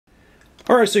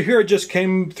Alright, so here I just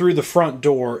came through the front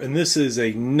door, and this is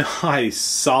a nice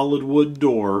solid wood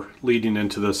door leading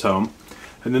into this home.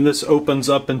 And then this opens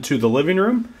up into the living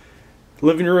room. The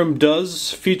living room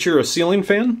does feature a ceiling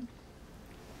fan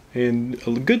and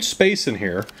a good space in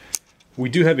here. We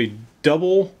do have a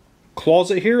double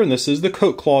closet here, and this is the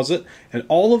coat closet, and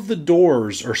all of the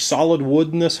doors are solid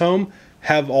wood in this home,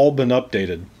 have all been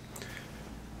updated.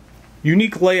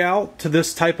 Unique layout to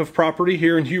this type of property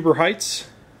here in Huber Heights.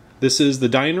 This is the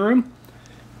dining room.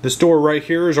 This door right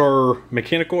here is our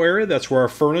mechanical area. That's where our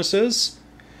furnace is.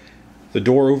 The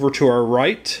door over to our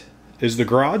right is the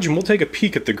garage, and we'll take a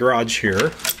peek at the garage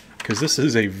here because this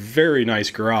is a very nice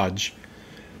garage.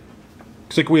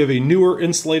 Looks like we have a newer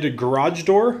insulated garage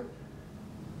door.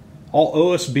 All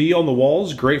OSB on the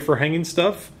walls, great for hanging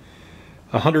stuff.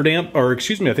 100 amp, or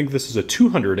excuse me, I think this is a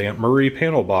 200 amp Marie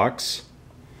panel box.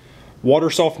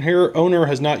 Water softener here. Owner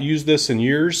has not used this in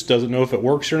years, doesn't know if it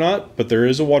works or not, but there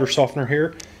is a water softener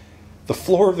here. The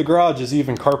floor of the garage is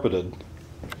even carpeted.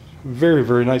 Very,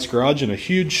 very nice garage, and a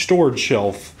huge storage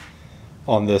shelf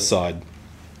on this side.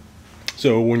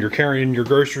 So when you're carrying your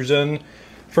groceries in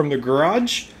from the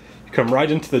garage, you come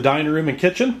right into the dining room and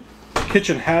kitchen. The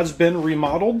kitchen has been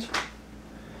remodeled.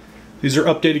 These are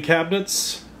updated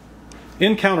cabinets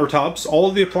and countertops. All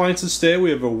of the appliances stay. We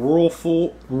have a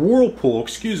Whirlpool,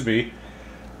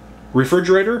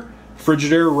 refrigerator,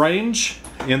 Frigidaire range,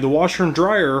 and the washer and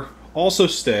dryer also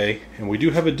stay. And we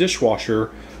do have a dishwasher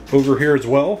over here as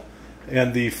well.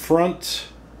 And the front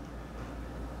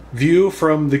view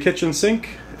from the kitchen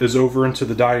sink is over into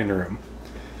the dining room.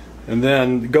 And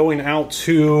then going out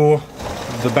to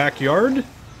the backyard,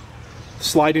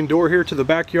 sliding door here to the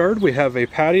backyard, we have a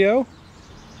patio.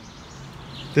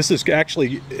 This is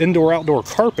actually indoor-outdoor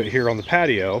carpet here on the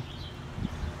patio.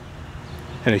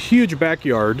 And a huge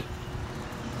backyard.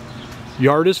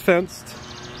 Yard is fenced.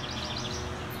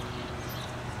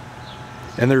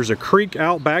 And there's a creek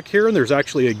out back here, and there's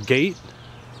actually a gate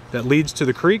that leads to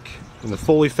the creek in the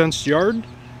fully fenced yard. And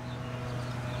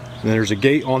there's a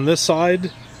gate on this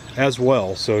side as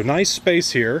well. So nice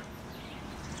space here.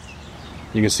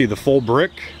 You can see the full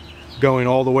brick going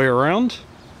all the way around.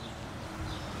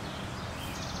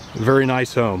 Very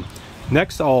nice home.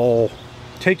 Next, I'll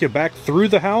take you back through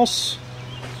the house.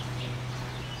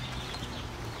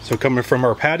 So coming from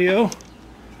our patio,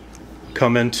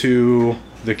 come into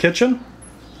the kitchen,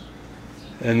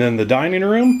 and then the dining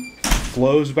room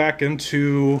flows back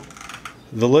into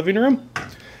the living room.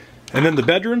 And then the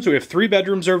bedrooms, we have 3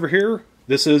 bedrooms over here.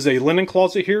 This is a linen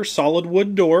closet here, solid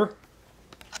wood door.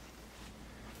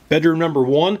 Bedroom number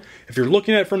 1, if you're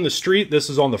looking at it from the street, this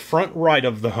is on the front right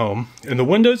of the home. And the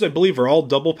windows, I believe, are all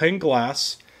double pane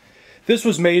glass. This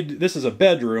is a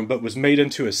bedroom, but was made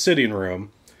into a sitting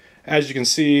room. As you can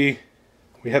see,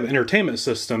 we have an entertainment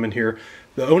system in here.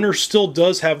 The owner still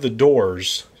does have the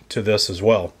doors to this as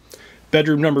well.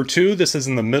 Bedroom number 2, this is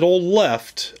in the middle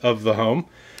left of the home.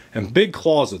 And big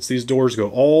closets. These doors go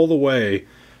all the way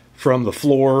from the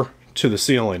floor to the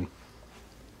ceiling.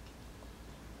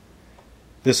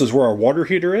 This is where our water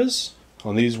heater is,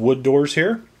 on these wood doors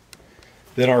here.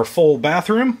 Then our full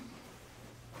bathroom,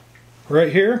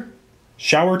 right here.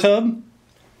 Shower tub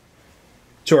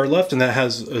to our left, and that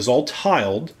is all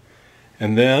tiled.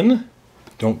 And then,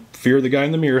 don't fear the guy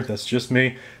in the mirror, that's just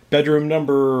me. Bedroom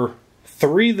number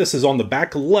 3, this is on the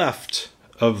back left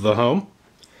of the home.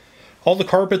 All the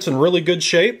carpets in really good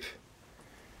shape.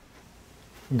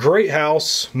 Great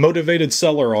house, motivated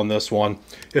seller on this one.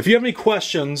 If you have any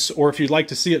questions or if you'd like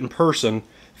to see it in person,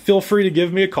 feel free to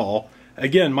give me a call.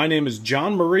 Again, my name is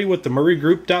John Murray with the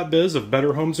MurrayGroup.biz of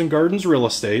Better Homes and Gardens Real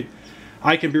Estate.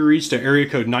 I can be reached at area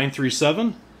code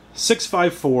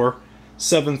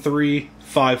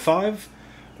 937-654-7355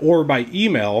 or by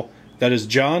email, that is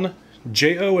John,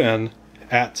 J-O-N,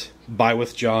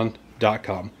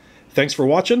 @buywithjohn.com. Thanks for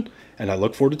watching, and I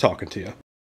look forward to talking to you.